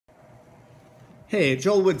Hey,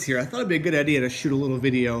 Joel Woods here. I thought it'd be a good idea to shoot a little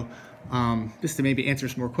video just to maybe answer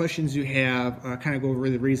some more questions you have, kind of go over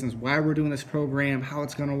the reasons why we're doing this program, how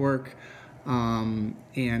it's going to work,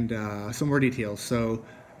 and some more details. So,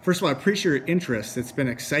 first of all, I appreciate your interest. It's been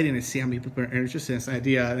exciting to see how many people are interested in this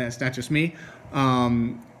idea, and it's not just me.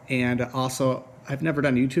 And also, I've never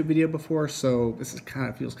done a YouTube video before, so this is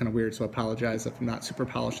feels kind of weird, so I apologize if I'm not super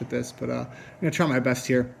polished at this, but I'm going to try my best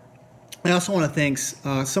here. I also want to thank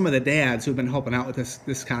some of the dads who've been helping out with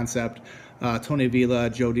this concept. Tony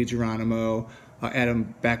Vila, Joe DiGeronimo,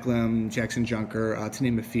 Adam Becklem, Jackson Junker, to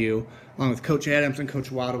name a few, along with Coach Adams and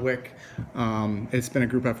Coach Wadwick. It's been a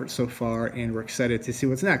group effort so far, and we're excited to see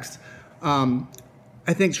what's next. I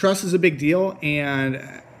think trust is a big deal,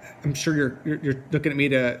 and I'm sure you're looking at me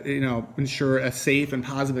to ensure a safe and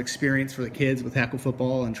positive experience for the kids with tackle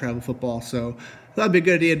football and travel football. So I thought it'd be a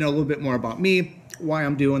good idea to know a little bit more about me, why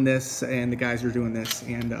I'm doing this, and the guys who are doing this,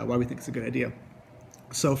 and why we think it's a good idea.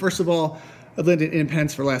 So first of all, I've lived in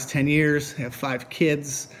Independence for the last 10 years. I have 5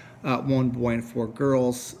 kids, 1 boy and 4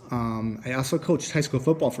 girls. I also coached high school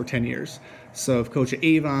football for 10 years. So I've coached at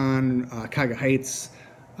Avon, Cuyahoga Heights,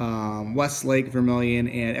 Westlake, Vermilion,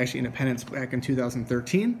 and actually Independence back in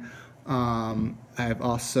 2013. I've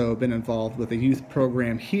also been involved with a youth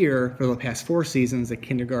program here for the past 4 seasons, a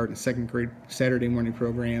kindergarten, 2nd grade Saturday morning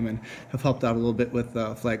program, and have helped out a little bit with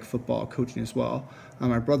flag football coaching as well on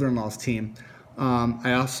my brother-in-law's team.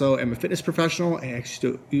 I also am a fitness professional. I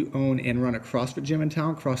actually own and run a CrossFit gym in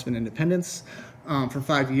town, CrossFit Independence, for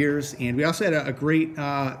 5 years. And we also had a great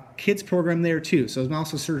kids program there too. So I'm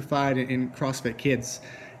also certified in CrossFit Kids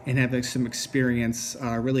and having some experience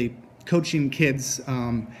really coaching kids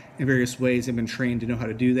in various ways. I've been trained to know how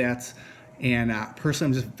to do that. And personally,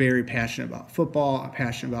 I'm just very passionate about football. I'm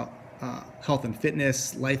passionate about health and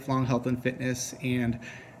fitness, lifelong health and fitness, and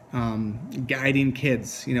guiding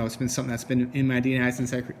kids. It's been something that's been in my DNA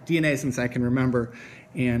since I can remember,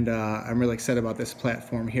 and I'm really excited about this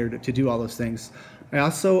platform here to do all those things. I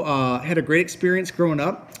also had a great experience growing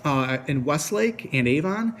up in Westlake and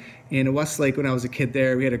Avon. And in Westlake, when I was a kid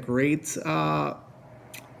there, we had a great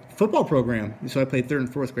football program. So I played 3rd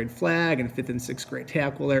and 4th grade flag and 5th and 6th grade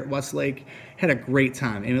tackle there at Westlake. Had a great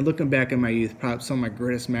time. And looking back in my youth, probably some of my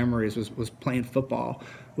greatest memories was playing football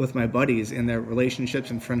with my buddies and the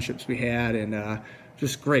relationships and friendships we had, and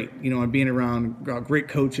just great, and being around great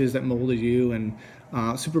coaches that molded you, and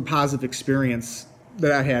super positive experience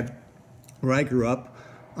that I had where I grew up.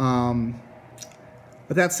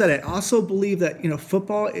 But that said, I also believe that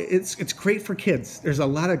football, it's great for kids. There's a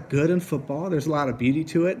lot of good in football. There's a lot of beauty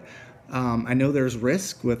to it. I know there's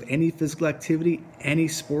risk with any physical activity, any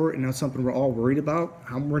sport, and that's something we're all worried about.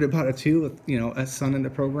 I'm worried about it too, with a son in the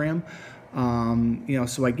program.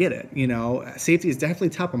 So I get it. Safety is definitely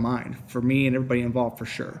top of mind for me and everybody involved, for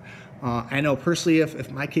sure. I know personally,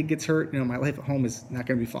 if my kid gets hurt, my life at home is not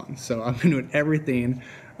going to be fun. So I'm doing everything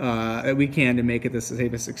that we can to make it the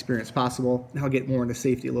safest experience possible. And I'll get more into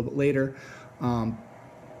safety a little bit later.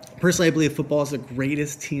 Personally, I believe football is the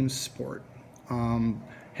greatest team sport.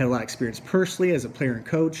 Had a lot of experience personally as a player and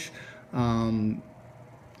coach.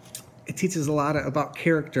 It teaches a lot about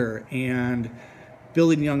character and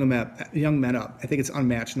building young men up. I think it's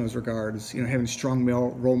unmatched in those regards. Having strong male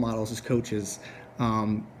role models as coaches.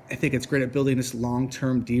 I think it's great at building this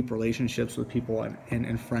long-term, deep relationships with people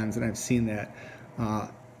and friends, and I've seen that.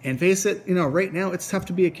 And face it, right now it's tough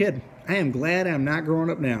to be a kid. I am glad I'm not growing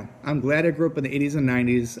up now. I'm glad I grew up in the 80s and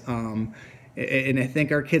 90s, and I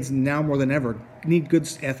think our kids now more than ever need good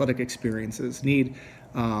athletic experiences, need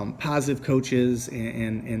positive coaches,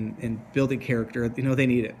 and building character. They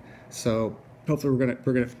need it. So hopefully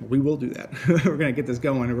we will do that. We're gonna get this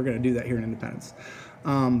going, and we're gonna do that here in Independence.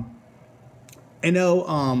 I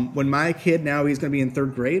know when my kid, now he's going to be in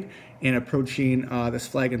 3rd grade and approaching this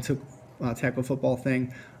flag and tackle football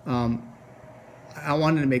thing, I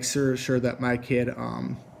wanted to make sure that my kid,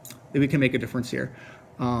 that we can make a difference here.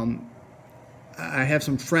 I have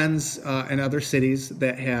some friends in other cities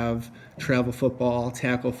that have travel football,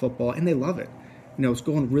 tackle football, and they love it. It's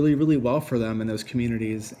going really, really well for them in those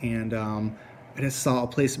communities, and I just saw a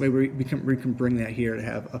place where we can bring that here to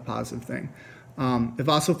have a positive thing. I've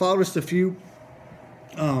also followed just a few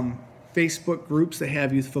Facebook groups that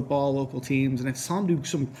have youth football, local teams, and I saw them do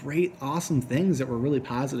some great, awesome things that were really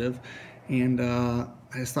positive, and I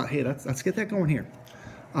just thought, hey, let's get that going here.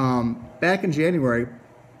 Back in January,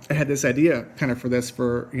 I had this idea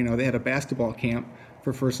for they had a basketball camp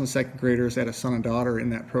for 1st and 2nd graders. I had a son and daughter in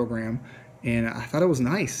that program, and I thought it was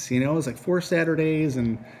nice. It was like 4 Saturdays,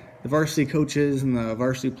 and the varsity coaches and the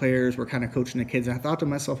varsity players were kind of coaching the kids, and I thought to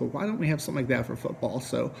myself, well, why don't we have something like that for football?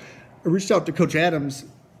 So I reached out to Coach Adams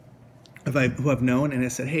who I've known, and I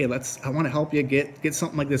said, hey, I want to help you get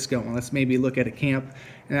something like this going. Let's maybe look at a camp,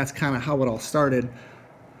 and that's kind of how it all started.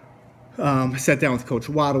 I sat down with Coach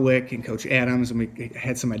Wadwick and Coach Adams, and we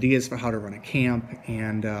had some ideas for how to run a camp,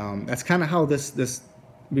 and that's kind of how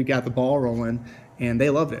we got the ball rolling, and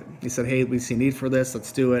they loved it. They said, hey, we see a need for this,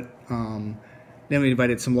 let's do it. Then we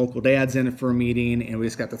invited some local dads in for a meeting, and we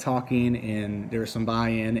just got to talking, and there was some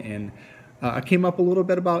buy-in, and I came up a little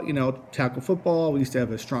bit about, tackle football. We used to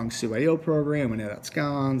have a strong CYO program, and now that's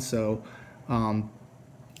gone. So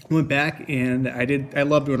went back, and I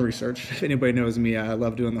love doing research. If anybody knows me, I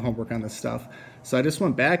love doing the homework on this stuff. So I just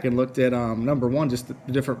went back and looked at, number one, just the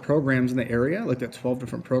different programs in the area. I looked at 12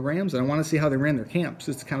 different programs, and I want to see how they ran their camps,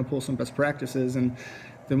 just to kind of pull some best practices. And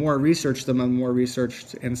the more I researched them, the more I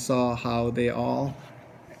researched and saw how they all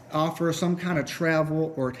offer some kind of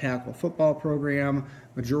travel or tackle football program.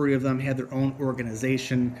 Majority of them had their own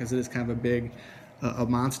organization, because it is kind of a big a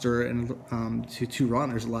monster and to run.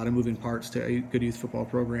 There's a lot of moving parts to a good youth football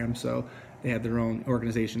program, so they have their own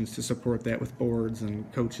organizations to support that with boards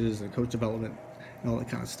and coaches and coach development and all that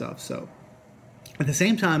kind of stuff. So at the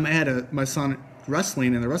same time, I had my son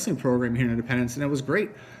wrestling in the wrestling program here in Independence, and it was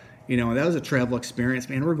great. That was a travel experience,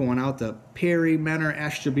 man. We're going out to Perry, Menor,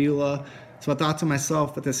 Ashtabula. So I thought to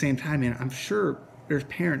myself at the same time, man, I'm sure there's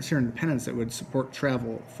parents here in Independence that would support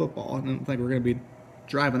travel football. I don't think we're going to be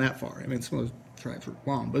driving that far. I mean, some of those drives are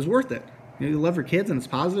long, but it's worth it. You love your kids and it's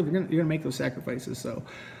positive, you're going to make those sacrifices. So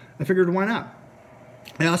I figured, why not?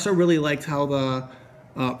 I also really liked how the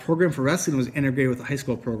program for wrestling was integrated with the high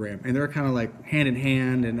school program, and they're kind of like hand in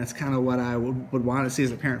hand, and that's kind of what I would want to see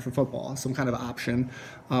as a parent for football, some kind of option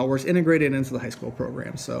where it's integrated into the high school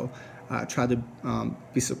program. So I tried to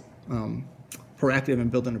be proactive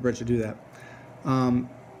and building a bridge to do that.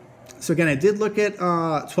 So again, I did look at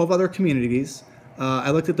 12 other communities.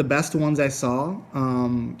 I looked at the best ones I saw.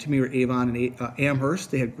 To me, were Avon and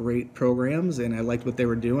Amherst. They had great programs, and I liked what they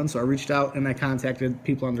were doing. So I reached out and I contacted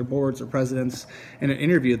people on their boards or presidents and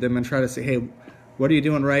interviewed them and tried to say, hey, what are you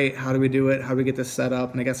doing right? How do we do it? How do we get this set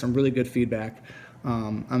up? And I got some really good feedback.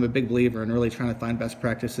 I'm a big believer in really trying to find best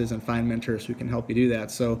practices and find mentors who can help you do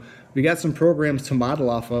that. So we got some programs to model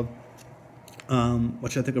off of,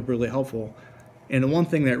 which I think will be really helpful. And the one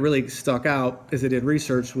thing that really stuck out as I did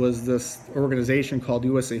research was this organization called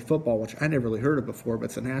USA Football, which I never really heard of before, but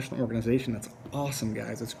it's a national organization that's awesome,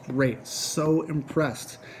 guys. It's great. So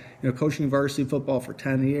impressed. Coaching varsity football for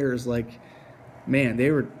 10 years, man,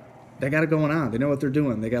 they got it going on. They know what they're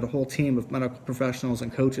doing. They got a whole team of medical professionals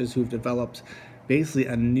and coaches who've developed basically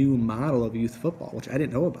a new model of youth football, which I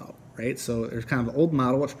didn't know about, right? So there's kind of the old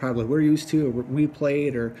model, which probably we're used to, or we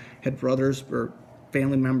played, or had brothers or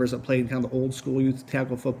family members that played kind of the old school youth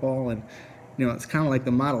tackle football, and it's kind of like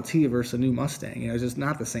the Model T versus a new Mustang. It's just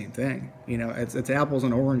not the same thing. It's apples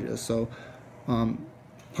and oranges. So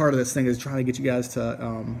part of this thing is trying to get you guys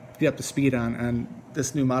to get up to speed on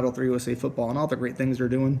this new Model 3 USA Football and all the great things they're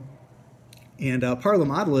doing. And part of the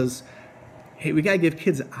model is, hey, we got to give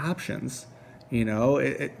kids options.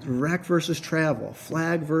 Rec versus travel,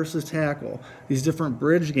 flag versus tackle, these different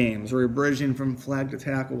bridge games where you're bridging from flag to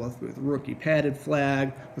tackle with rookie padded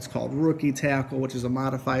flag, what's called rookie tackle, which is a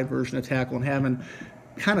modified version of tackle, and having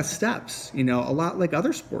kind of steps, a lot like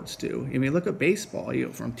other sports do. Look at baseball,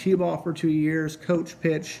 from T-ball for 2 years, coach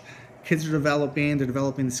pitch, kids are developing, they're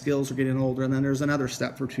developing the skills, they're getting older, and then there's another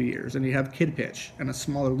step for 2 years, and you have kid pitch and a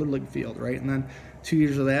smaller little league field, right? And then 2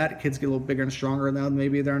 years of that, kids get a little bigger and stronger, and then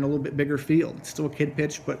maybe they're in a little bit bigger field. It's still a kid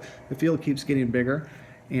pitch, but the field keeps getting bigger,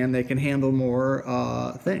 and they can handle more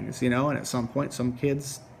things, and at some point, some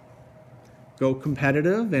kids go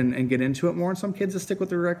competitive and get into it more, and some kids just stick with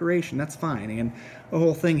their recreation. That's fine. And the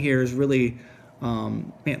whole thing here is really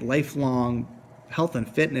lifelong health and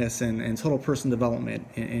fitness and total person development,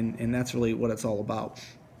 and that's really what it's all about.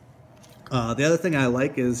 The other thing I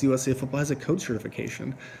like is USA Football has a coach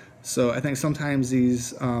certification. So I think sometimes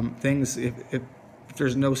these things, if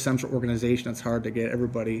there's no central organization, it's hard to get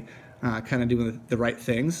everybody kind of doing the right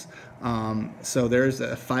things. So there's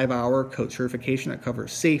a 5-hour coach certification that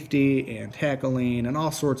covers safety and tackling and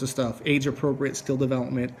all sorts of stuff, age-appropriate skill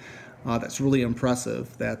development. That's really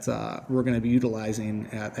impressive that we're going to be utilizing.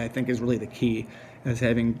 I think is really the key, is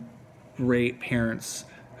having great parents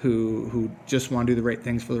who just want to do the right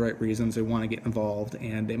things for the right reasons. They want to get involved,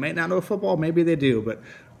 and they might not know football, maybe they do, but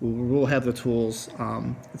we'll have the tools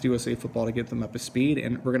with USA Football to get them up to speed,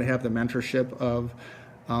 and we're going to have the mentorship of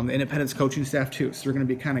the Independence coaching staff too, so they're going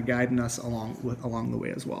to be kind of guiding us along the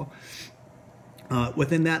way as well.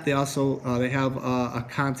 Within that, they also they have a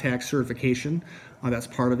contact certification. That's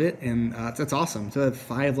part of it, and that's awesome. So they have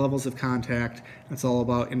 5 levels of contact. It's all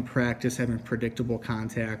about, in practice, having predictable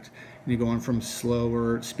contact. And you're going from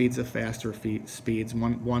slower speeds to faster speeds.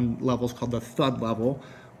 One level is called the thud level,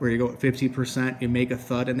 where you go at 50%, you make a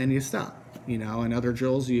thud, and then you stop. In other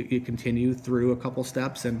drills, you continue through a couple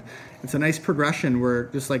steps, and it's a nice progression where,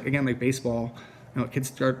 just like, again, like baseball, kids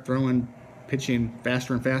start pitching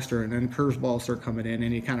faster and faster, and then curveballs start coming in,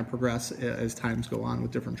 and you kind of progress as times go on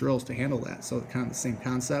with different drills to handle that. So kind of the same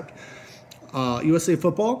concept. USA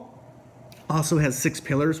Football also has 6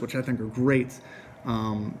 pillars, which I think are great,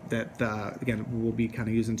 that again we'll be kind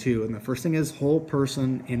of using too. And the first thing is whole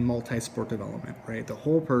person in multi-sport development, right? The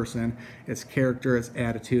whole person, its character, its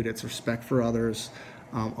attitude, its respect for others,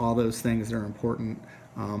 all those things that are important.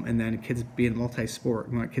 And then kids being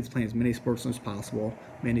multi-sport. We want kids playing as many sports as possible,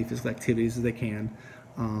 many physical activities as they can.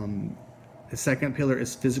 The second pillar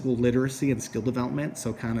is physical literacy and skill development.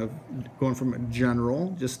 So kind of going from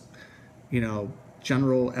general, just,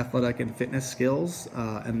 general athletic and fitness skills,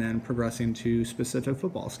 and then progressing to specific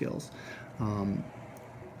football skills.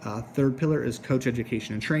 Third pillar is coach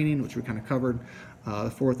education and training, which we kind of covered.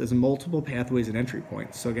 The fourth is multiple pathways and entry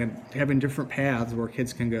points. So again, having different paths where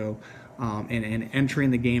kids can go and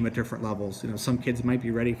entering the game at different levels. Some kids might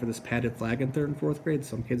be ready for this padded flag in 3rd and 4th grade.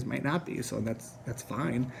 Some kids might not be. So that's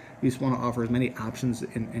fine. We just want to offer as many options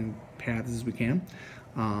and paths as we can.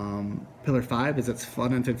 Pillar 5 is it's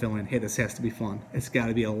fun and fulfilling. Hey, this has to be fun. It's got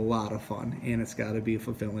to be a lot of fun, and it's got to be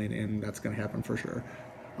fulfilling, and that's going to happen for sure.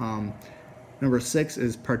 Number 6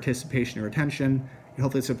 is participation and retention.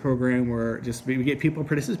 Hopefully it's a program where just we get people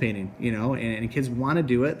participating, and kids want to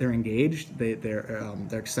do it. They're engaged. They're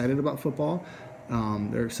excited about football.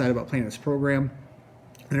 They're excited about playing this program.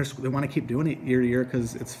 And they want to keep doing it year to year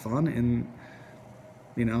because it's fun and,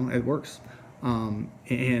 it works.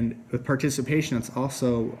 And with participation, it's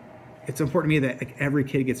important to me that every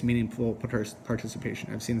kid gets meaningful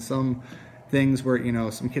participation. I've seen some things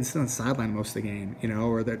where, some kids sit on the sideline most of the game,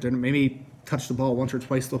 or they're maybe touch the ball once or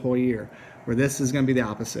twice the whole year, where this is going to be the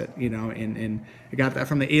opposite, and I got that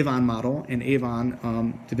from the Avon model, and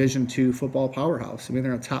Avon, Division II football powerhouse. I mean,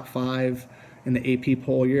 they're in the top 5 in the AP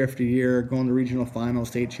poll year after year, going to regional finals,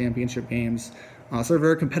 state championship games. So they're a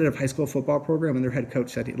very competitive high school football program, and their head coach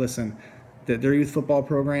said, listen, their youth football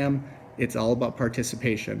program, it's all about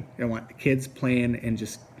participation. I want the kids playing and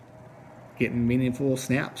just getting meaningful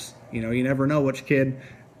snaps. You never know which kid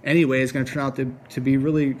anyway is going to turn out to be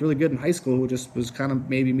really, really good in high school, who just was kind of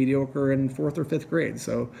maybe mediocre in 4th or 5th grade.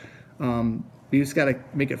 So we just got to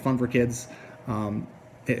make it fun for kids.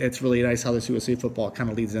 It's really nice how this USA Football kind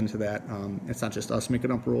of leads into that. It's not just us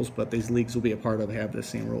making up rules, but these leagues will be a part of have the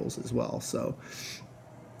same rules as well. So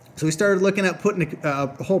we started looking at putting a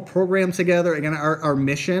whole program together. Again, our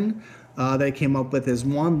mission that I came up with is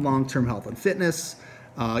 1, long-term health and fitness.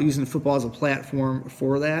 Using football as a platform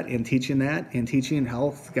for that and teaching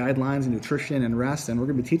health guidelines and nutrition and rest, and we're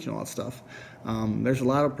going to be teaching all that stuff. There's a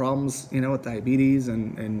lot of problems, with diabetes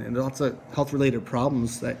and lots of health-related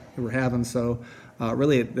problems that we're having. So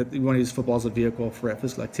really, we want to use football as a vehicle for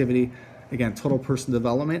physical activity. Again, total person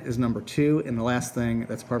development is number 2, and the last thing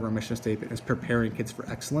that's part of our mission statement is preparing kids for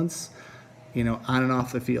excellence, on and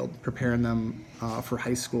off the field, preparing them for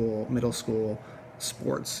high school, middle school,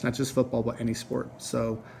 sports, not just football, but any sport.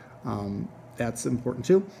 So that's important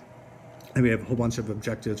too. And we have a whole bunch of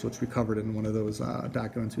objectives, which we covered in one of those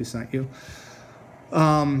documents we sent you.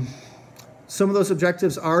 Some of those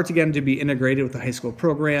objectives are, again, to be integrated with the high school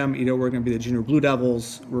program. We're going to be the Junior Blue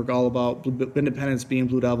Devils. We're all about independence, being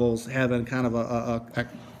Blue Devils, having kind of a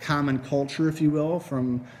common culture, if you will,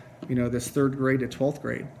 from this 3rd grade to 12th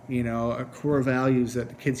grade. A core values that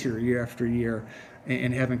the kids hear year after year.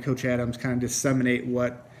 And having Coach Adams kind of disseminate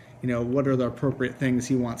what are the appropriate things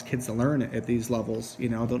he wants kids to learn at these levels.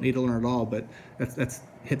 Don't need to learn it all, but that's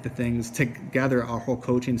hit the things together. Our whole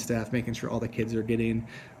coaching staff, making sure all the kids are getting,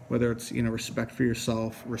 whether it's respect for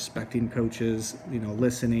yourself, respecting coaches,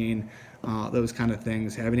 listening, those kind of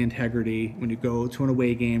things, having integrity. When you go to an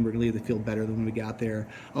away game, we're gonna leave the field better than when we got there.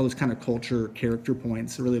 All those kind of culture, character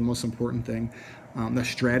points are really the most important thing. The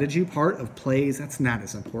strategy part of plays, that's not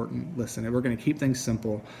as important. Listen, we're going to keep things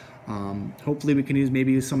simple. Hopefully we can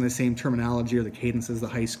use some of the same terminology or the cadence as the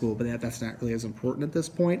high school, but that's not really as important at this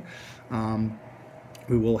point.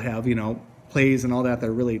 We will have, plays and all that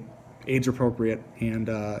are really age appropriate and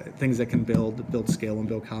things that can build scale and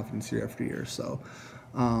build confidence year after year. So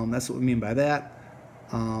that's what we mean by that.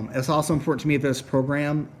 It's also important to me, this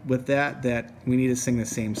program, with that we need to sing the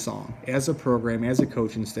same song. As a program, as a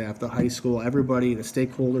coaching staff, the high school, everybody, the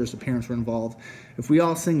stakeholders, the parents were involved. If we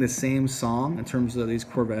all sing the same song in terms of these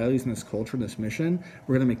core values and this culture and this mission,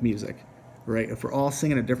 we're going to make music, right? If we're all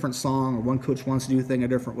singing a different song, or one coach wants to do a thing a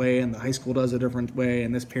different way and the high school does a different way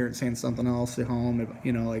and this parent saying something else at home,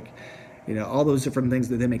 all those different things,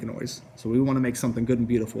 that they make a noise. So we want to make something good and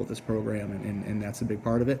beautiful with this program, and that's a big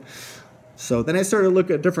part of it. So then I started to look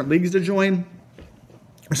at different leagues to join,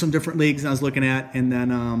 or some different leagues I was looking at, and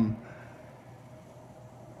then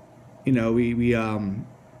we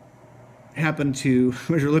happened to,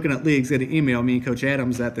 when we were looking at leagues, get an email, me and Coach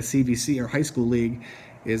Adams, that the CVC, our high school league,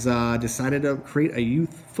 is decided to create a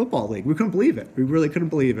youth football league. We couldn't believe it. We really couldn't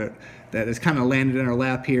believe it. That it's kind of landed in our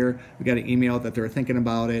lap here. We got an email that they were thinking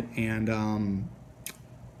about it, and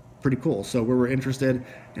pretty cool. So we were interested,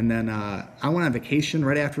 and then I went on vacation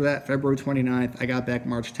right after that, February 29th. I got back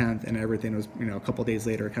March 10th, and everything was, a couple days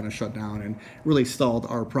later, kind of shut down and really stalled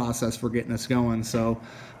our process for getting us going. So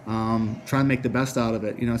trying to make the best out of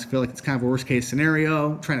it. I feel like it's kind of a worst case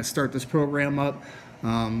scenario, trying to start this program up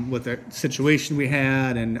with the situation we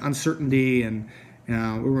had and uncertainty, and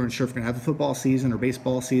we weren't sure if we're going to have a football season or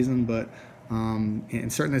baseball season, but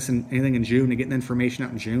and starting this anything in June and getting information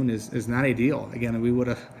out in June is not ideal. Again, we would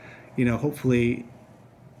have, hopefully,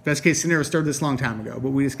 best case scenario, started this a long time ago, but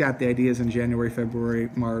we just got the ideas in January, February,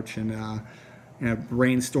 March, and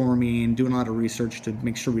brainstorming, doing a lot of research to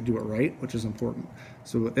make sure we do it right, which is important.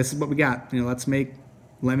 So this is what we got. Let's make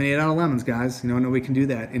lemonade out of lemons, guys. I know we can do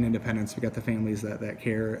that in Independence. We got the families that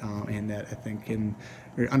care and that I think can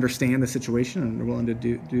understand the situation and are willing to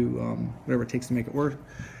do whatever it takes to make it work.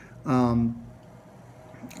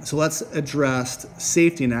 So let's address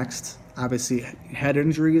safety next. Obviously, head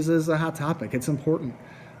injuries is a hot topic. It's important.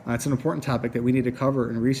 It's an important topic that we need to cover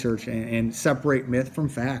and research and separate myth from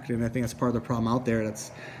fact. And I think that's part of the problem out there.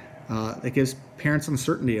 It gives parents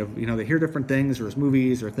uncertainty of, they hear different things, or there's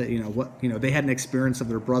movies, or they had an experience of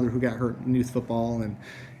their brother who got hurt in youth football, and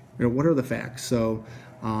what are the facts? So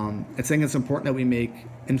I think it's important that we make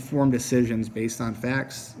informed decisions based on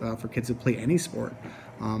facts for kids who play any sport.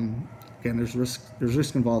 Again, there's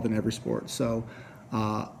risk involved in every sport. So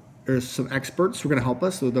there's some experts who are going to help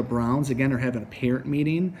us. So the Browns, again, are having a parent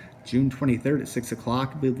meeting June 23rd at 6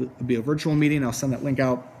 o'clock. It'll be a virtual meeting. I'll send that link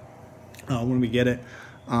out when we get it.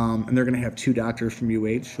 And they're going to have 2 doctors from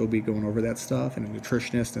UH who'll be going over that stuff, and a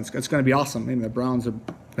nutritionist. And it's going to be awesome. The Browns are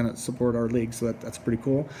going to support our league, so that's pretty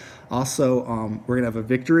cool. Also, we're going to have a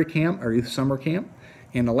victory camp, our youth summer camp.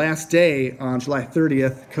 And the last day, on July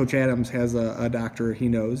 30th, Coach Adams has a doctor he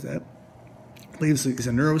knows that I believe he's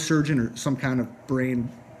a neurosurgeon or some kind of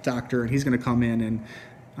brain doctor, and he's going to come in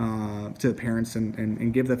and to the parents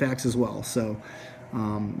and give the facts as well. So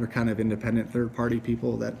they're kind of independent third-party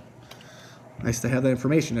people that nice to have that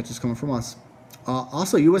information that's just coming from us.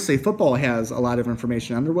 Also, USA Football has a lot of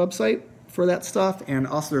information on their website for that stuff, and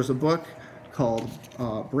also there's a book called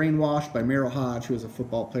Brainwashed by Merrill Hodge, who is a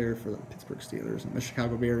football player for the Pittsburgh Steelers and the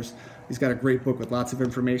Chicago Bears. He's got a great book with lots of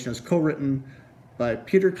information. It's co-written by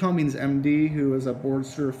Peter Cummings, MD, who is a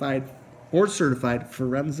board-certified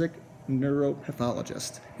forensic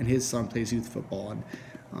neuropathologist, and his son plays youth football. And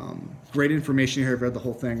great information here. I've read the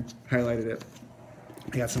whole thing, highlighted it.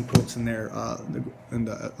 I got some quotes in there in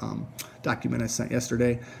the document I sent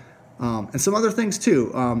yesterday. And some other things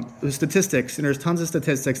too. The statistics, and there's tons of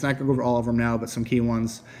statistics, not going to go over all of them now, but some key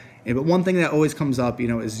ones. But one thing that always comes up,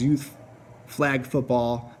 is youth flag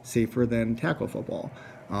football safer than tackle football?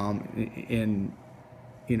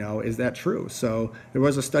 Is that true? So there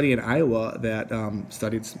was a study in Iowa that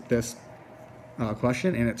studied this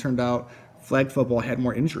question, and it turned out flag football had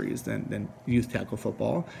more injuries than youth tackle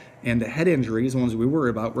football, and the head injuries, the ones we worry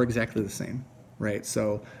about, were exactly the same, right?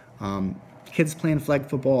 So kids playing flag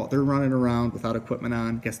football, they're running around without equipment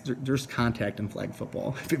on. Guess there's contact in flag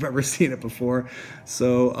football, if you've ever seen it before.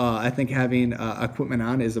 So I think having equipment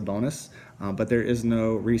on is a bonus, but there is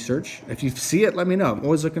no research. If you see it, let me know. I'm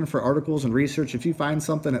always looking for articles and research. If you find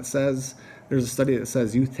something that says, there's a study that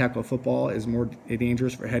says youth tackle football is more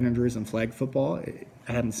dangerous for head injuries than flag football,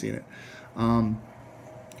 I haven't seen it.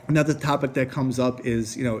 Another topic that comes up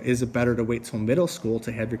is, is it better to wait till middle school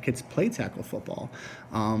to have your kids play tackle football?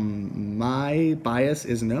 My bias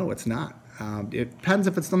is no, it's not. It depends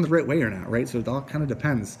if it's done the right way or not, right? So it all kind of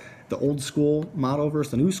depends. The old school model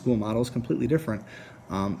versus the new school model is completely different.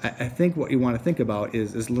 I think what you want to think about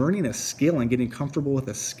is learning a skill and getting comfortable with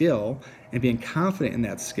a skill and being confident in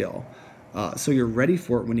that skill, so you're ready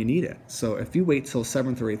for it when you need it. So if you wait till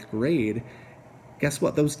 7th or 8th grade, guess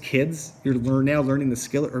what? Those kids, you're now learning the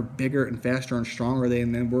skill, are bigger and faster and stronger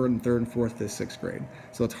than they were in 3rd and 4th to 6th grade.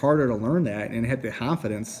 So it's harder to learn that and have the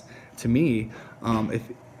confidence. To me, if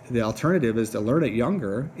the alternative is to learn it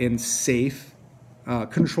younger in safe,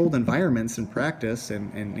 controlled environments and practice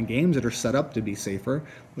and games that are set up to be safer,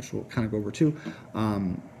 which we'll kind of go over too.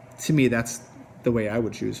 To me, that's the way I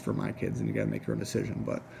would choose for my kids, and you got to make your own decision.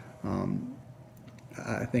 But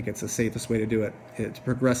I think it's the safest way to do it, to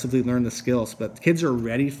progressively learn the skills. But kids are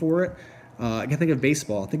ready for it. I can think of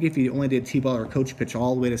baseball. I think if you only did T-ball or coach pitch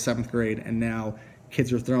all the way to 7th grade, and now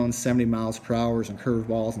kids are throwing 70 miles per hour and curved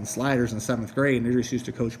balls and sliders in 7th grade, and they're just used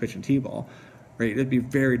to coach pitch and T-ball, right? It'd be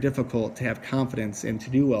very difficult to have confidence and to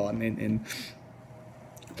do well and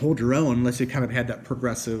hold your own unless you kind of had that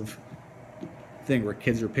progressive thing where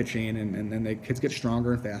kids are pitching and then the kids get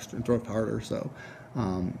stronger and faster and throw harder. So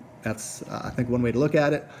that's, I think, one way to look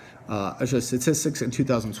at it. There's just statistics in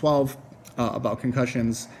 2012 about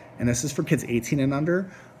concussions, and this is for kids 18 and under,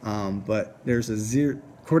 but there's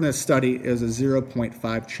according to a study, it was a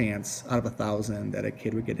 0.5 chance out of 1,000 that a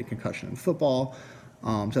kid would get a concussion in football.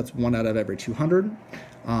 So that's 1 out of every 200.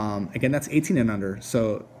 Again, that's 18 and under.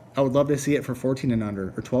 So I would love to see it for 14 and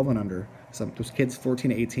under or 12 and under. So those kids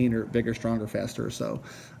 14 to 18 are bigger, stronger, faster. So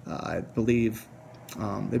I believe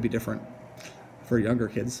they'd be different for younger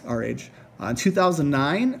kids our age. In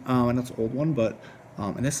 2009, and that's an old one, but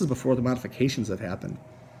and this is before the modifications have happened,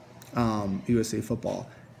 USA Football.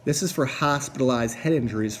 This is for hospitalized head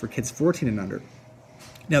injuries for kids 14 and under.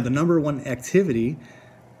 Now, the number one activity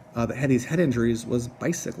that had these head injuries was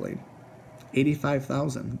bicycling,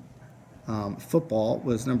 85,000. Football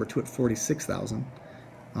was number 2 at 46,000,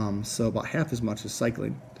 so about half as much as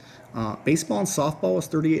cycling. Baseball and softball was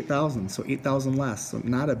 38,000, so 8,000 less. So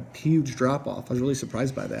not a huge drop-off. I was really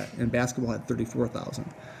surprised by that. And basketball had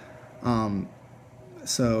 34,000.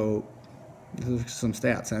 So those are some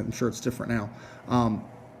stats. I'm sure it's different now.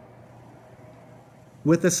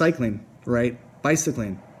 With the cycling, right?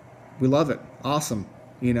 Bicycling, we love it. Awesome.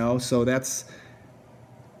 So there's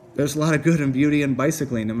a lot of good and beauty in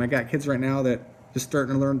bicycling. And I got kids right now that just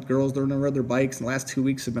starting to learn, girls learning to ride their bikes. And the last 2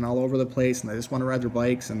 weeks have been all over the place, and they just want to ride their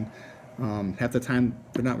bikes. And half the time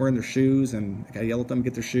they're not wearing their shoes, and I got to yell at them to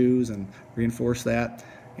get their shoes and reinforce that.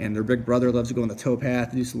 And their big brother loves to go on the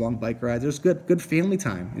towpath, do some long bike rides. There's good family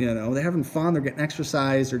time. They're having fun. They're getting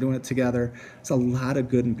exercise. They're doing it together. It's a lot of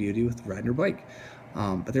good and beauty with riding your bike.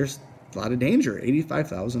 But there's a lot of danger.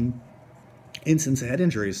 85,000 incidents of head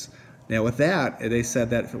injuries. Now, with that, they said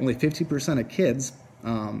that only 50% of kids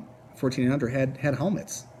 14 and under had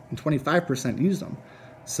helmets, and 25% used them.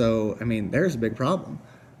 So, there's a big problem.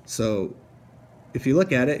 So, if you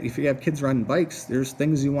look at it, if you have kids riding bikes, there's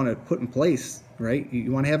things you want to put in place, right?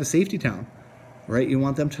 You want to have a safety town, right? You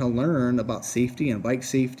want them to learn about safety and bike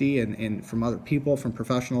safety and from other people, from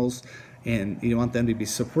professionals. And you want them to be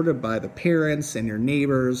supported by the parents and your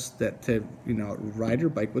neighbors to ride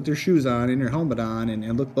your bike with their shoes on and your helmet on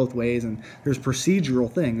and look both ways. And there's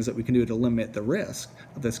procedural things that we can do to limit the risk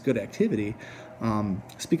of this good activity.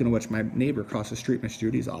 Speaking of which, my neighbor across the street, Miss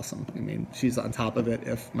Judy, is awesome. She's on top of it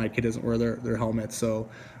if my kid doesn't wear their helmet. So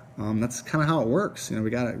that's kind of how it works.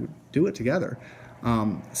 We got to do it together.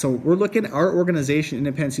 So we're looking, our organization,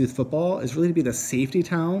 Independence Youth Football, is really to be the safety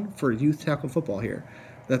town for youth tackle football here.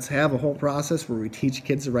 Let's have a whole process where we teach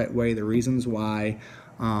kids the right way, the reasons why,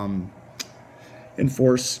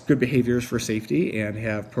 enforce good behaviors for safety, and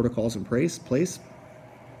have protocols in place,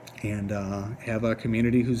 and have a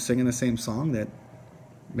community who's singing the same song that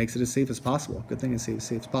makes it as safe as possible. Good thing is as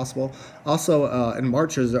safe as possible. Also, in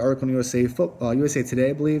March, there's an article in USA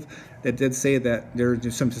Today, I believe, that did say that there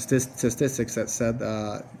are some statistics that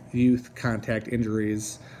said youth contact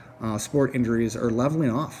injuries, sport injuries are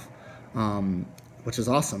leveling off. Which is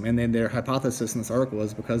awesome. And then their hypothesis in this article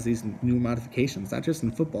was because these new modifications, not just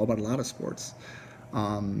in football, but a lot of sports.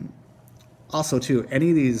 Also, too,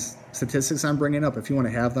 any of these statistics I'm bringing up, if you want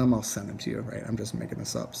to have them, I'll send them to you, right? I'm just making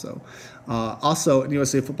this up. So, also,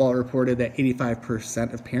 USA Football reported that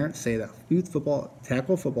 85% of parents say that youth football,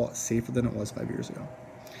 tackle football, is safer than it was 5 years ago.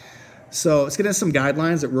 So let's get into some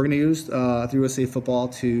guidelines that we're going to use through USA Football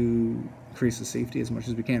to increase the safety as much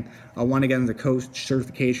as we can. One, again, the coach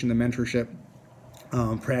certification, the mentorship.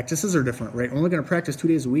 Practices are different, right? Only going to practice 2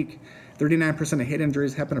 days a week. 39% of head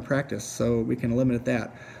injuries happen to practice, so we can eliminate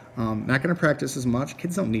that. Not going to practice as much.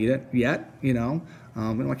 Kids don't need it yet, We don't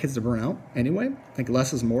want kids to burn out anyway. I think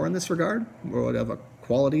less is more in this regard. We'll have a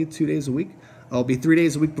quality 2 days a week. It'll be 3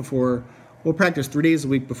 days a week before. We'll practice 3 days a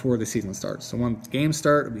week before the season starts. So when games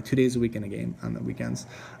start, it'll be 2 days a week in a game on the weekends.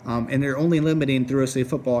 And they're only limiting through USA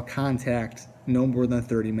Football contact no more than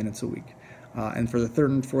 30 minutes a week. And for the 3rd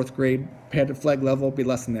and 4th grade padded flag level, it'll be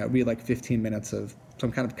less than that. It'll be like 15 minutes of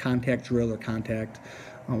some kind of contact drill or contact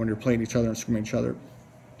when you're playing each other and scrimming each other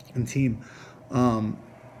and team.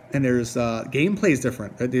 And there's gameplay is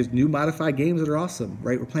different. There's new modified games that are awesome,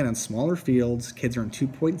 right? We're playing on smaller fields. Kids are in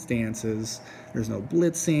 2-point stances. There's no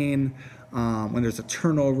blitzing. When there's a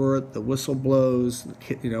turnover, the whistle blows.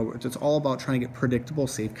 It's all about trying to get predictable,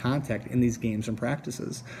 safe contact in these games and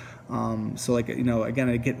practices. So, like,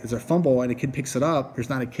 again, there's a fumble and a kid picks it up. There's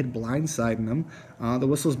not a kid blindsiding them. The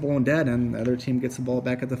whistle's blowing dead, and the other team gets the ball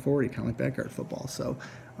back at the 40, kind of like backyard football. So,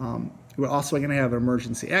 we're also going to have an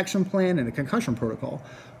emergency action plan and a concussion protocol.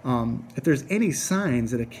 If there's any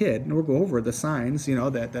signs that a kid, and we'll go over the signs,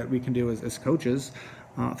 that we can do as coaches.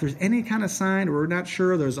 If there's any kind of sign or we're not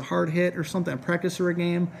sure, there's a hard hit or something at practice or a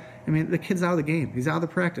game, the kid's out of the game. He's out of the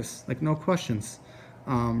practice, like no questions.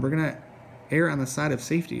 We're going to err on the side of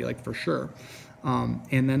safety, like for sure.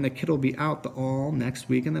 And then the kid will be out all next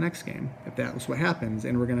week in the next game, if that was what happens.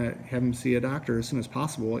 And we're going to have him see a doctor as soon as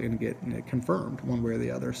possible and get confirmed one way or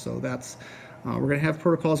the other. So that's, we're going to have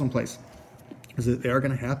protocols in place because they are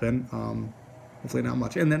going to happen. Hopefully not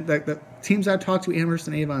much. And then the teams I've talked to, Amherst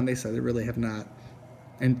and Avon, they said they really have not.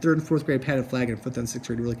 And 3rd and 4th grade padded flag and 5th and 6th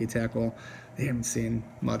grade rookie tackle, they haven't seen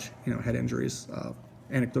much, head injuries,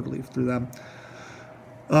 anecdotally through them.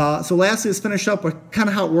 So lastly, let's finish up with kind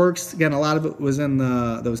of how it works. Again, a lot of it was in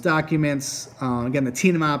those documents. Again, the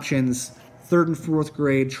team options, 3rd and 4th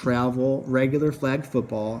grade travel, regular flag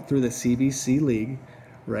football through the CVC League,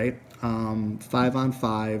 right?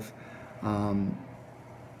 5-on-5.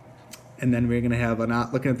 And then we're going to have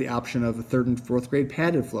looking at the option of a 3rd and 4th grade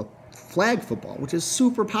padded flag football, which is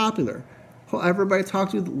super popular. Everybody I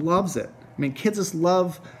talk to loves it. Kids just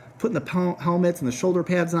love putting the helmets and the shoulder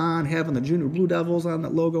pads on, having the Junior Blue Devils on the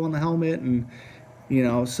logo on the helmet, and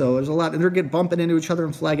so there's a lot. And they're getting bumping into each other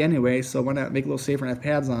in flag anyway, so why not make it a little safer and have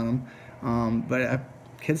pads on them? But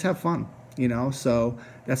kids have fun, so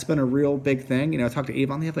that's been a real big thing. I talked to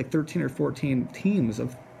Avon; they have like 13 or 14 teams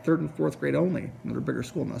of 3rd and 4th grade only. They're a bigger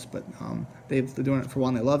school than us, but they're doing it for a while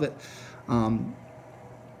and they love it.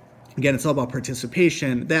 Again, it's all about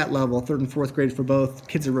participation. That level, 3rd and 4th grade for both.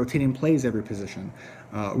 Kids are rotating plays every position.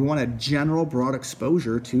 We want a general, broad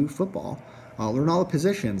exposure to football. Learn all the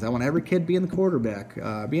positions. I want every kid being the quarterback,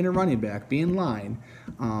 being a running back, being line,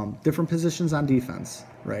 different positions on defense,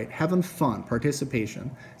 right? Having fun, participation.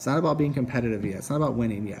 It's not about being competitive yet. It's not about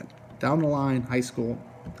winning yet. Down the line, high school,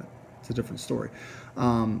 it's a different story.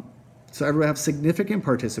 So everyone have significant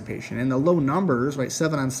participation. And the low numbers, right,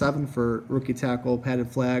 7-on-7 for rookie tackle, padded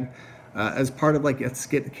flag, as part of let's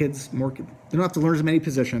get the kids more, they don't have to learn as many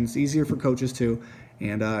positions, it's easier for coaches too,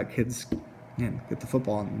 and kids get the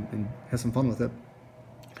football and have some fun with it.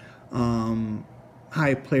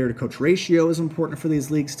 High player to coach ratio is important for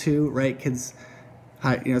these leagues too, right? Kids,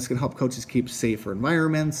 it's going to help coaches keep safer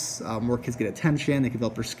environments, more kids get attention, they can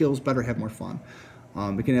develop their skills better, have more fun.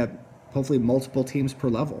 We can have hopefully multiple teams per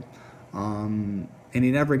level. And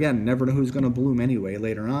you never know who's going to bloom anyway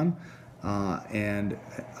later on. And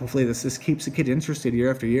hopefully this keeps the kid interested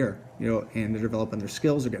year after year, and they're developing their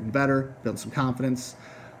skills, they're getting better, building some confidence.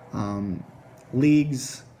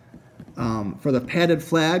 Leagues, for the padded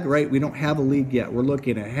flag, right? We don't have a league yet. We're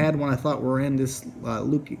looking. I had one. I thought we're in this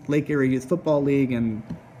Lake Area Youth Football League, and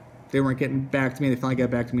they weren't getting back to me. They finally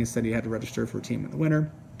got back to me and said you had to register for a team in the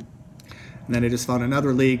winter. And then I just found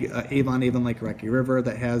another league, Avon Lake Rocky River,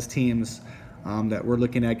 that has teams that we're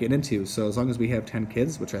looking at getting into. So as long as we have 10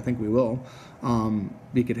 kids, which I think we will,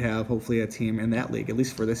 we could have hopefully a team in that league, at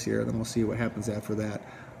least for this year. Then we'll see what happens after that,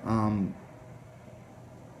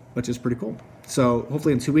 which is pretty cool. So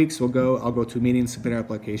hopefully in 2 weeks I'll go to a meeting, submit our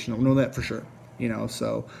application. We'll know that for sure.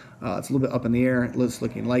 So it's a little bit up in the air. It's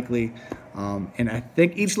looking likely. And I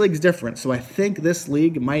think each league's different. So I think this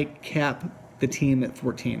league might cap the team at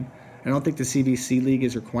 14. I don't think the CVC League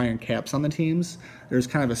is requiring caps on the teams. There's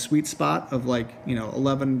kind of a sweet spot of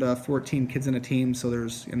 11 to 14 kids in a team, so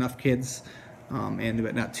there's enough kids,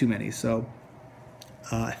 but not too many. So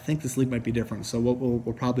I think this league might be different. So what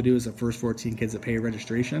we'll probably do is the first 14 kids that pay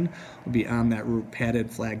registration will be on that padded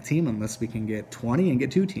flag team unless we can get 20 and get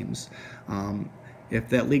 2 teams. If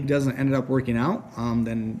that league doesn't end up working out,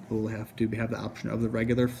 then we'll have to have the option of the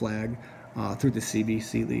regular flag through the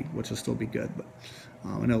CVC League, which will still be good. But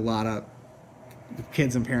I know a lot of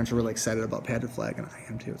kids and parents are really excited about padded flag, and I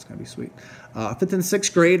am too. It's going to be sweet. 5th and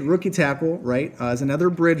 6th grade rookie tackle, right, is another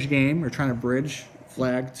bridge game. We're trying to bridge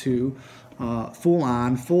flag to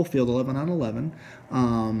full field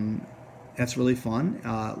 11-on-11. That's really fun.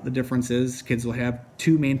 The difference is kids will have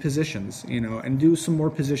 2 main positions, and do some more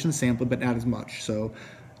position sampling, but not as much. So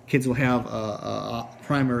Kids will have a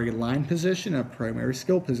primary line position, a primary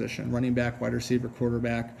skill position, running back, wide receiver,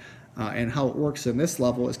 quarterback. And how it works in this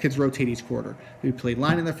level is kids rotate each quarter. We play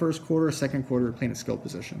line in the first quarter, second quarter, we're playing a skill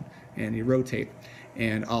position, and you rotate.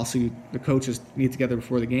 And also, the coaches meet together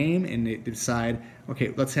before the game, and they decide,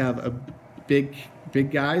 okay, let's have a big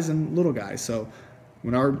guys and little guys. So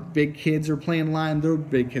when our big kids are playing line, their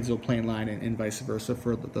big kids will play in line, and vice versa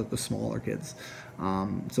for the smaller kids.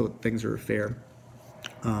 So things are fair.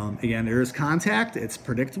 Again, there is contact. It's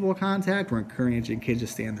predictable contact. We're encouraging kids to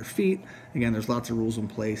stay on their feet. Again, there's lots of rules in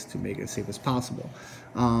place to make it as safe as possible.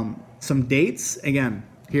 Some dates, again,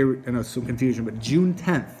 here I know some confusion, but June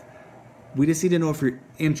 10th. We just need to know if you're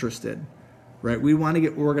interested, right? We want to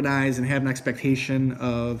get organized and have an expectation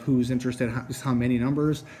of who's interested, just how many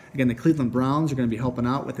numbers. Again, the Cleveland Browns are going to be helping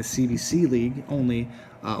out with the CVC League only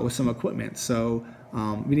with some equipment. So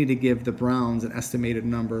we need to give the Browns an estimated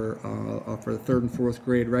number for the 3rd and 4th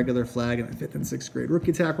grade regular flag and the 5th and 6th grade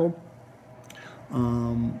rookie tackle.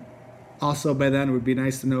 Also, by then, it would be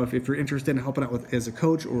nice to know if you're interested in helping out with as a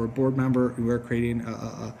coach or a board member. We're creating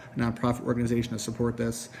a nonprofit organization to support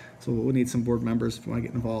this, so we'll need some board members if you want to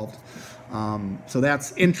get involved. So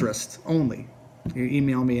that's interest only. You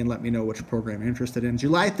email me and let me know which program you're interested in.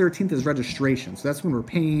 July 13th is registration, so that's when we're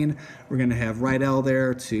paying. We're going to have Rydell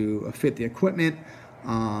there to fit the equipment.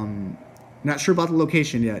 Not sure about the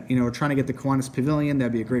location yet. We're trying to get the Kiwanis Pavilion.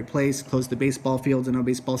 That'd be a great place, close to baseball fields. I know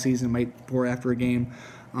baseball season might pour after a game,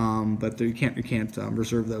 but you can't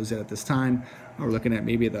reserve those at this time. We're looking at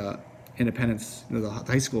maybe the Independence, the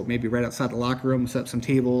high school, maybe right outside the locker room, set up some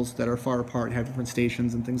tables that are far apart, have different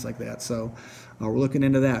stations and things like that. So we're looking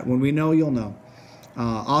into that. When we know, you'll know.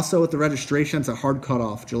 Also, with the registration, it's a hard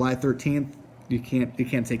cutoff. July 13th. You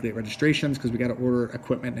can't take late registrations because we got to order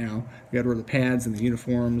equipment now. We got to order the pads and the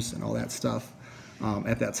uniforms and all that stuff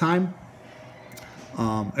at that time.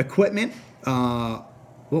 Equipment.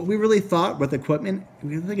 What we really thought with equipment,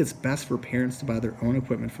 we think it's best for parents to buy their own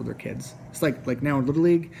equipment for their kids. It's like now in Little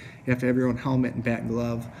League, you have to have your own helmet and bat and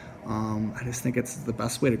glove. I just think it's the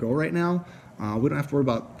best way to go right now. We don't have to worry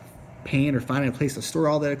about paying or finding a place to store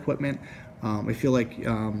all that equipment. I feel like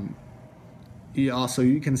you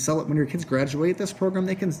can sell it when your kids graduate this program.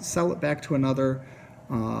 They can sell it back to another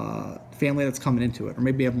family that's coming into it, or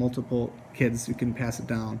maybe have multiple kids who can pass it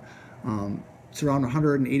down. It's around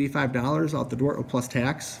 $185 out the door plus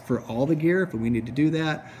tax for all the gear if we need to do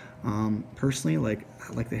that. Personally, I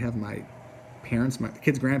like to have my parents, my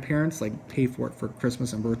kids' grandparents, pay for it for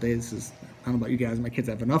Christmas and birthdays. I don't know about you guys, my kids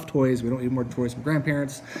have enough toys. We don't need more toys from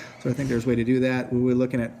grandparents. So I think there's a way to do that. We'll be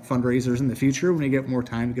looking at fundraisers in the future when we get more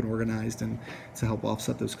time to get organized and to help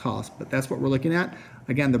offset those costs. But that's what we're looking at.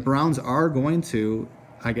 Again, the Browns are going to,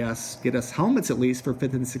 I guess, get us helmets at least for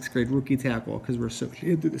 5th and 6th grade rookie tackle because we're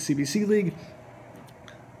associated through the CVC League.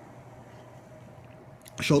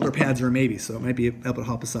 Shoulder pads are a maybe, so it might be able to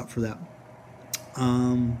help us out for that.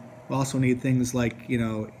 We also need things like,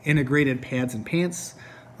 integrated pads and pants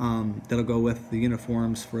that'll go with the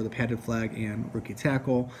uniforms for the padded flag and rookie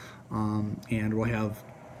tackle. And we'll have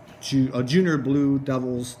junior Blue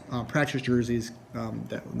Devils practice jerseys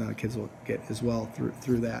that the kids will get as well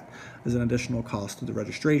through that as an additional cost to the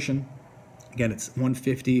registration. Again, it's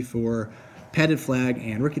 $150 for padded flag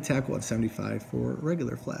and rookie tackle and $75 for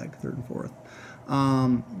regular flag, 3rd and 4th.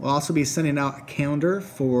 We'll also be sending out a calendar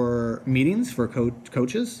for meetings for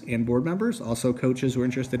coaches and board members, also coaches who are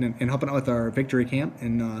interested in helping out with our victory camp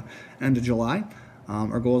in end of July.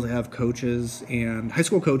 Our goal is to have coaches and high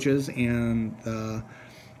school coaches and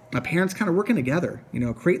parents kind of working together,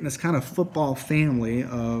 creating this kind of football family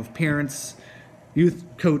of parents, youth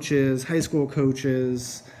coaches, high school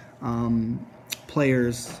coaches,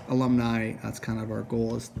 players, alumni. That's kind of our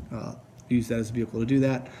goal, is use that as a vehicle to do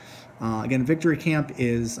that. Again, Victory Camp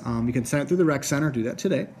is, you can sign up through the Rec Center, do that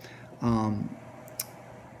today.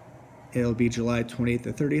 It'll be July 28th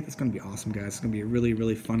to 30th. It's going to be awesome, guys. It's going to be a really,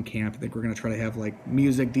 really fun camp. I think we're going to try to have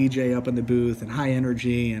music, DJ up in the booth and high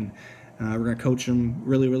energy, and we're going to coach them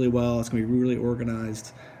really, really well. It's going to be really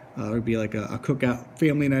organized. It'll be like a cookout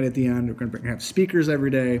family night at the end. We're going to have speakers every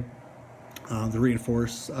day to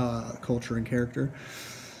reinforce culture and character.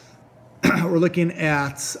 We're looking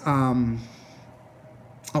at...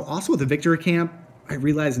 also with the Victory Camp, I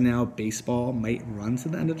realize now baseball might run to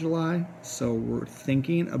the end of July, so we're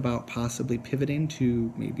thinking about possibly pivoting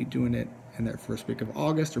to maybe doing it in that first week of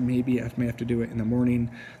August, or maybe I may have to do it in the morning.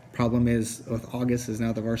 The problem is with August is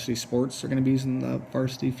now the varsity sports are going to be using the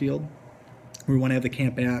varsity field. We want to have the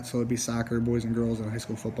camp at, so it'd be soccer, boys and girls, and high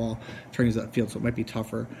school football. Trying to use that field, so it might be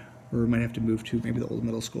tougher. Or we might have to move to maybe the old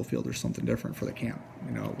middle school field or something different for the camp.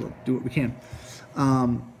 We'll do what we can.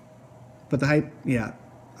 But the hype, yeah.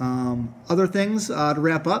 Other things to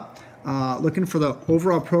wrap up. Looking for the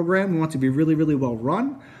overall program. We want to be really, really well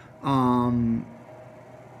run.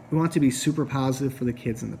 We want to be super positive for the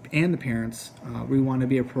kids and the parents. We want to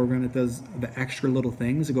be a program that does the extra little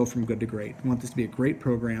things to go from good to great. We want this to be a great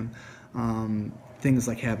program. Things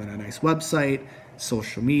like having a nice website,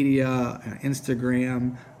 social media,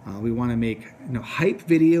 Instagram. We want to make hype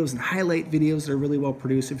videos and highlight videos that are really well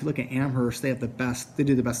produced. If you look at Amherst, they have the best. They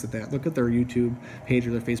do the best at that. Look at their YouTube page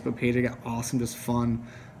or their Facebook page. They got awesome, just fun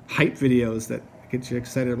hype videos that get you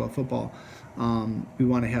excited about football. We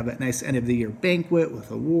want to have that nice end of the year banquet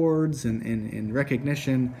with awards and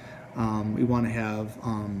recognition. We want to have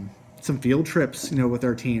some field trips, with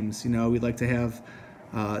our teams. We'd like to have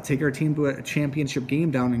take our team to a championship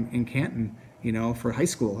game down in Canton, for high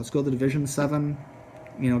school. Let's go to the Division 7,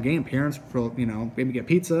 game. Parents, maybe get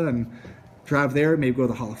pizza and drive there. Maybe go to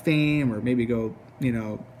the Hall of Fame, or maybe go,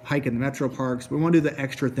 hike in the metro parks. We want to do the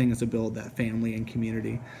extra things to build that family and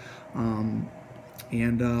community.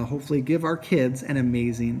 And hopefully give our kids an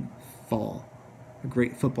amazing fall, a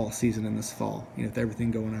great football season in this fall. With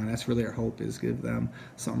everything going on, that's really our hope, is give them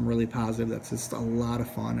something really positive that's just a lot of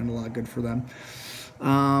fun and a lot good for them.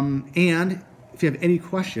 And if you have any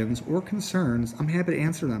questions or concerns, I'm happy to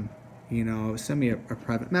answer them. Send me a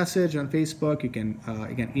private message on Facebook. You can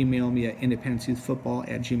again email me at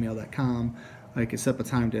independenceyouthfootball@gmail.com. I can set up a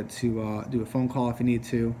time to do a phone call if you need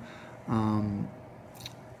to.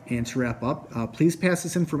 And to wrap up, please pass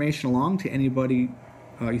this information along to anybody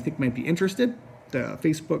you think might be interested, the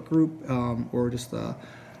Facebook group, or just the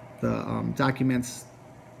documents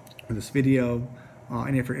or this video.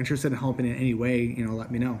 And if you're interested in helping in any way,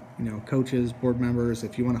 let me know. Coaches, board members,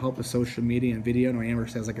 if you want to help with social media and video. I know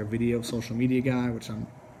Amherst has like a video social media guy, which I'm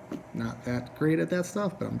not that great at that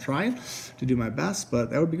stuff, but I'm trying to do my best. But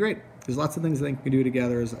that would be great. There's lots of things I think we can do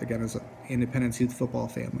together as an Independence Youth Football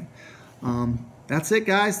family. That's it,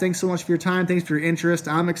 guys. Thanks so much for your time. Thanks for your interest.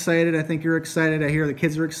 I'm excited. I think you're excited. I hear the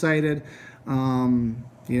kids are excited.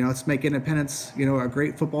 Let's make Independence, a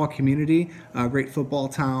great football community, a great football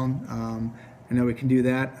town. I know we can do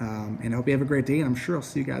that. And I hope you have a great day. And I'm sure I'll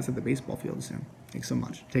see you guys at the baseball field soon. Thanks so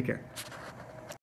much. Take care.